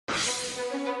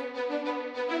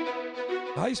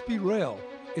high-speed rail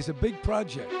is a big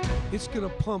project. It's going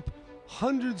to pump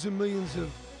hundreds of millions of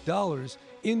dollars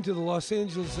into the Los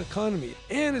Angeles economy,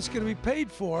 and it's going to be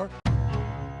paid for.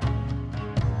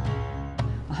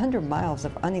 100 miles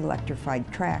of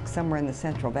unelectrified track somewhere in the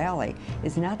Central Valley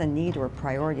is not a need or a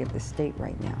priority of the state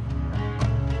right now.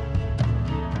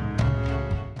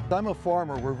 I'm a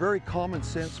farmer. We're very common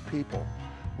sense people.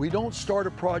 We don't start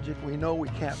a project we know we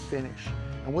can't finish.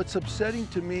 And what's upsetting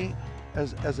to me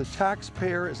as a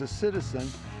taxpayer, as a citizen,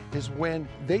 is when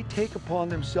they take upon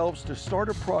themselves to start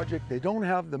a project they don't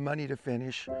have the money to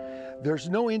finish. There's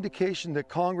no indication that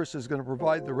Congress is going to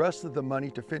provide the rest of the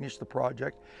money to finish the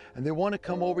project, and they want to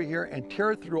come over here and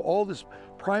tear through all this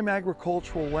prime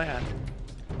agricultural land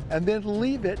and then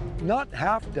leave it not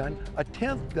half done, a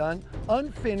tenth done,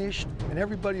 unfinished, and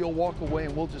everybody will walk away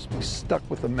and we'll just be stuck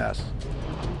with a mess.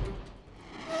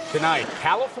 Tonight,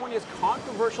 California's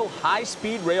controversial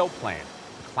high-speed rail plan.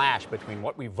 Clash between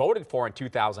what we voted for in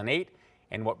 2008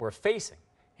 and what we're facing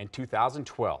in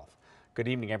 2012. Good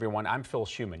evening, everyone. I'm Phil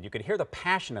Schuman. You could hear the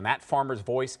passion in that farmer's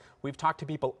voice. We've talked to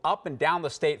people up and down the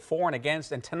state for and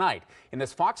against, and tonight, in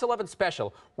this Fox 11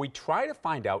 special, we try to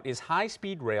find out, is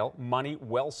high-speed rail money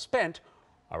well spent,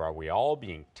 or are we all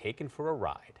being taken for a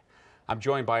ride? I'm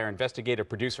joined by our investigative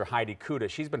producer, Heidi Kuda.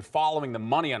 She's been following the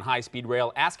money on high-speed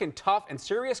rail, asking tough and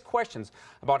serious questions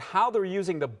about how they're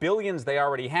using the billions they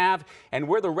already have and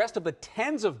where the rest of the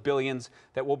tens of billions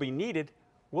that will be needed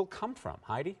will come from.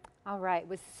 Heidi? All right,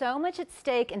 with so much at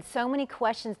stake and so many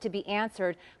questions to be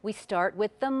answered, we start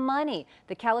with the money.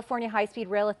 The California High-Speed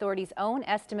Rail Authority's own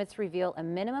estimates reveal a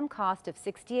minimum cost of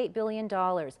 $68 billion.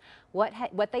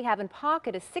 What they have in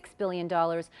pocket is $6 billion,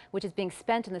 which is being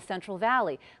spent in the Central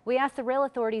Valley. We asked the Rail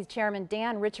Authority's chairman,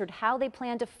 Dan Richard, how they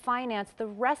plan to finance the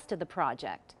rest of the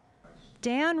project.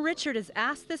 Dan Richard is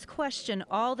asked this question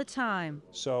all the time.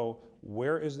 So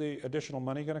where is the additional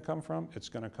money going to come from? It's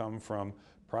going to come from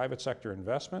private sector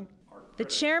investment. The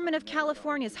chairman of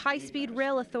California's High-Speed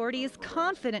Rail Authority is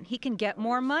confident he can get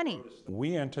more money.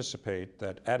 We anticipate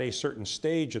that at a certain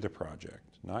stage of the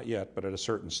project, not yet, but at a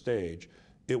certain stage,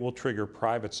 it will trigger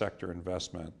private sector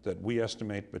investment that we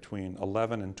estimate between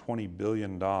 $11 and $20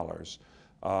 billion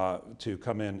to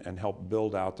come in and help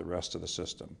build out the rest of the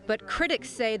system. But critics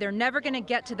say they're never going to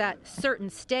get to that certain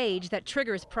stage that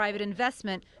triggers private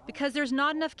investment because there's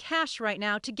not enough cash right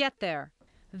now to get there.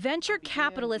 Venture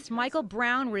capitalist Michael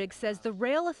Brownrigg says the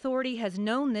Rail Authority has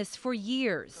known this for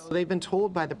years. They've been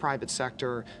told by the private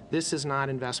sector this is not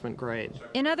investment grade.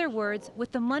 In other words,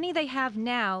 with the money they have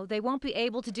now, they won't be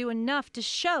able to do enough to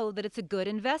show that it's a good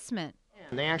investment.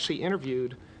 And they actually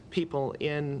interviewed people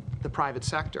in the private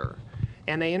sector,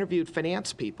 and they interviewed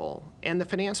finance people, and the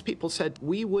finance people said,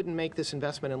 we wouldn't make this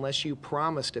investment unless you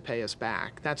promise to pay us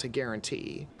back. That's a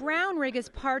guarantee. Brownrigg is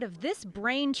part of this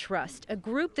Brain Trust, a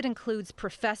group that includes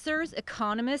professors,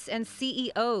 economists, and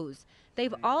CEOs.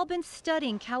 They've all been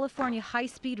studying California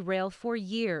high-speed rail for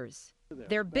years.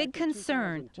 Their big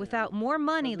concern, without more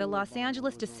money, the Los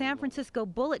Angeles to San Francisco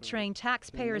bullet train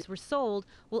taxpayers were sold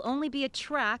will only be a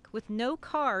track with no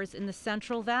cars in the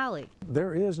Central Valley.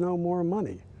 There is no more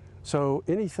money. So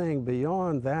anything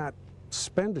beyond that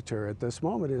expenditure at this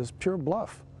moment is pure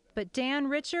bluff. But Dan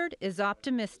Richard is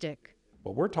optimistic.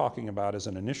 What we're talking about is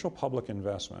an initial public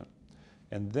investment,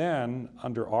 and then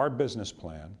under our business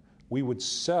plan, we would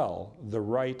sell the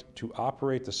right to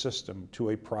operate the system to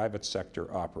a private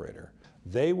sector operator.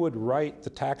 They would write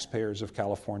the taxpayers of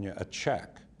California a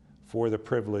check for the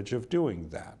privilege of doing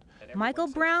that. Michael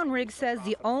Brownrigg says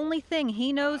the only thing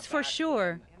he knows for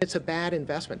sure. It's a bad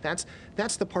investment. That's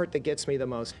the part that gets me the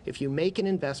most. If you make an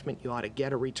investment, you ought to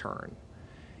get a return.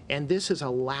 And this is a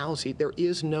lousy, there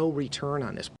is no return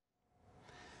on this.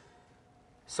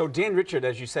 So Dan Richard,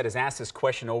 as you said, has asked this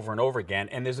question over and over again,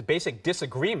 and there's a basic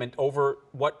disagreement over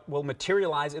what will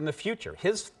materialize in the future.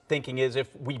 His thinking is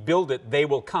if we build it, they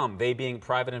will come, they being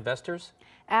private investors?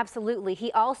 Absolutely.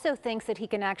 He also thinks that he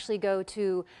can actually go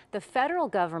to the federal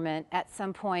government at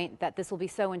some point, that this will be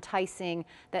so enticing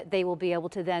that they will be able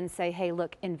to then say, hey,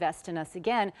 look, invest in us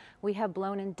again. We have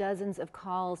blown in dozens of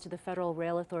calls to the Federal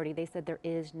Rail Authority. They said there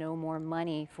is no more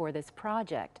money for this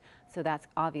project. So that's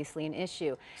obviously an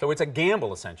issue. So it's a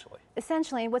gamble, essentially.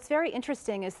 Essentially, and what's very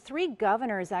interesting is 3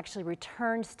 governors actually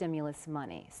returned stimulus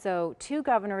money. So 2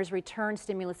 governors returned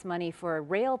stimulus money for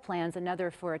rail plans, another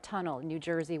for a tunnel, New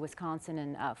Jersey, Wisconsin,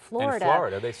 and Florida. In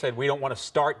Florida, they said we don't want to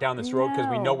start down this road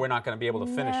because we know we're not going to be able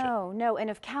to finish it. No, and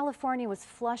if California was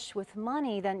flush with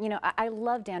money, then, you know, I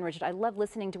love Dan Richard. I love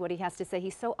listening to what he has to say.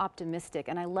 He's so optimistic,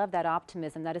 and I love that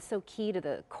optimism. That is so key to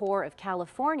the core of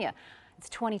California. It's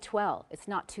 2012. It's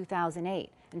not 2008.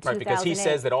 in 2008. Right, because he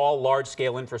says that all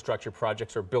large-scale infrastructure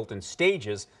projects are built in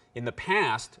stages. In the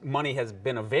past, money has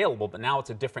been available, but now it's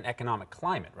a different economic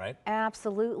climate, right?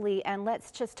 Absolutely, and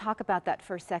let's just talk about that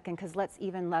for a second, because let's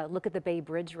even look at the Bay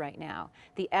Bridge right now.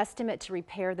 The estimate to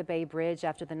repair the Bay Bridge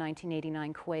after the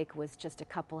 1989 quake was just a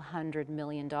couple $100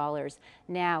 million.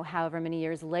 Now, however many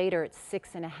years later, it's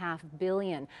 $6.5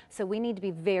 billion. So we need to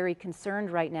be very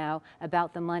concerned right now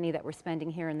about the money that we're spending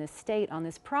here in this state on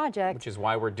this project. Which is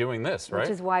why we're doing this, right? Which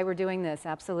is why we're doing this,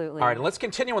 absolutely. All right, and let's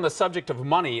continue on the subject of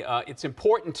money. It's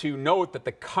important to note that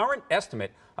the current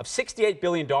estimate of $68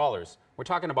 billion, we're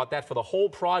talking about that for the whole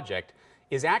project,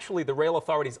 is actually the Rail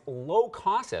Authority's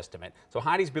low-cost estimate. So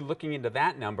Heidi's been looking into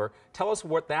that number. Tell us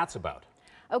what that's about.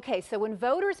 Okay, so when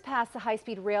voters passed the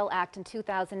High-Speed Rail Act in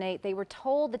 2008, they were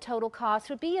told the total cost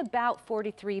would be about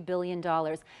 $43 billion.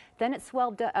 Then it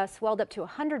swelled up to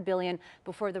 $100 billion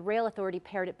before the Rail Authority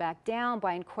pared it back down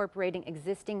by incorporating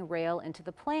existing rail into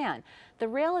the plan. The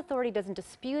Rail Authority doesn't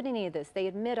dispute any of this. They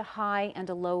admit a high and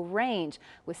a low range,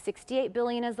 with $68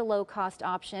 billion as the low-cost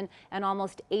option and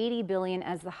almost $80 billion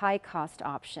as the high-cost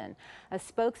option. A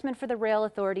spokesman for the Rail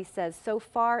Authority says so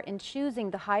far in choosing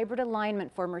the hybrid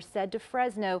alignment for Merced to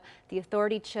Fresno, the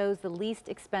authority chose the least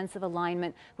expensive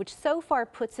alignment, which so far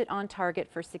puts it on target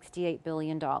for $68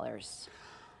 billion.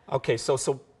 Okay,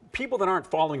 so people that aren't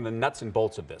following the nuts and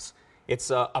bolts of this,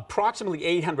 it's approximately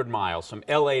 800 miles from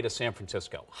LA to San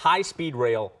Francisco. High-speed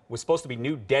rail was supposed to be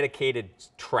new dedicated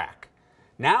track.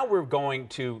 Now we're going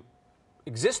to,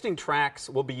 existing tracks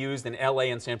will be used in LA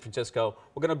and San Francisco.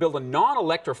 We're going to build a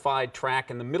non-electrified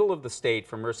track in the middle of the state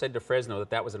from Merced to Fresno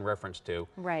that was in reference to.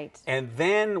 Right. And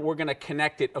then we're going to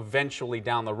connect it eventually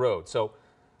down the road. So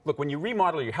look, when you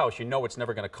remodel your house, you know it's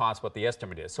never going to cost what the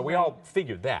estimate is. So we all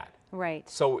figured that. Right.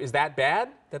 So is that bad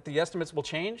that the estimates will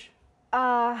change?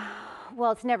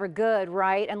 Well, it's never good,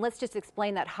 right? And let's just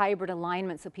explain that hybrid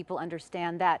alignment so people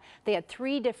understand that. They had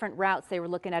 3 different routes they were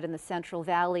looking at in the Central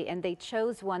Valley, and they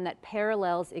chose one that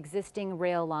parallels existing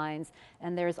rail lines.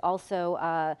 And there's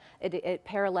also, it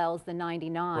parallels the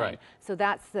 99. Right. So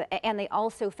that's and they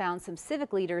also found some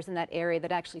civic leaders in that area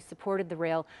that actually supported the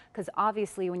rail, because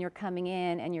obviously when you're coming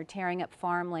in and you're tearing up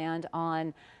farmland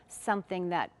on something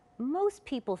that most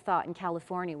people thought in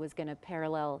California was going to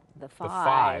parallel the 5. The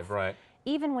 5, right.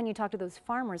 Even when you talk to those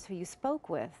farmers who you spoke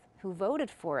with, who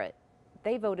voted for it,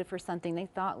 they voted for something they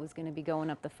thought was going to be going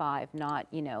up the 5, not,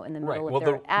 you know, in the middle of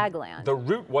their ag land. The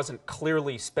route wasn't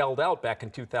clearly spelled out back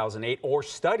in 2008 or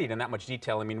studied in that much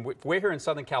detail. I mean, we're here in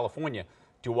Southern California.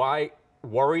 Do I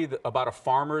worry about a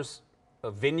farmer's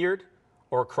vineyard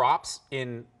or crops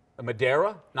in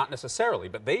Madera? Not necessarily,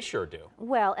 but they sure do.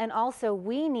 Well, and also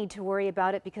we need to worry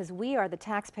about it because we are the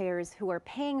taxpayers who are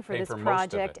paying for this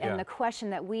project, and the question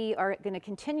that we are going to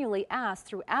continually ask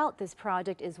throughout this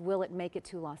project is, will it make it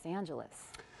to Los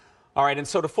Angeles? All right, and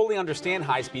so to fully understand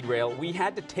high-speed rail, we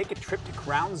had to take a trip to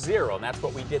ground zero, and that's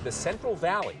what we did, the Central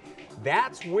Valley.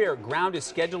 That's where ground is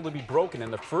scheduled to be broken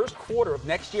in the first quarter of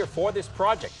next year for this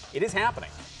project. It is happening.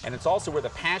 And it's also where the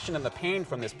passion and the pain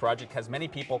from this project has many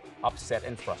people upset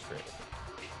and frustrated.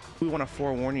 We want to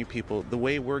forewarn you people, the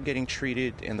way we're getting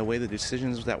treated and the way the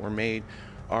decisions that were made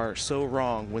are so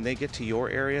wrong. When they get to your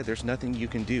area, there's nothing you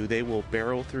can do. They will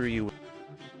barrel through you.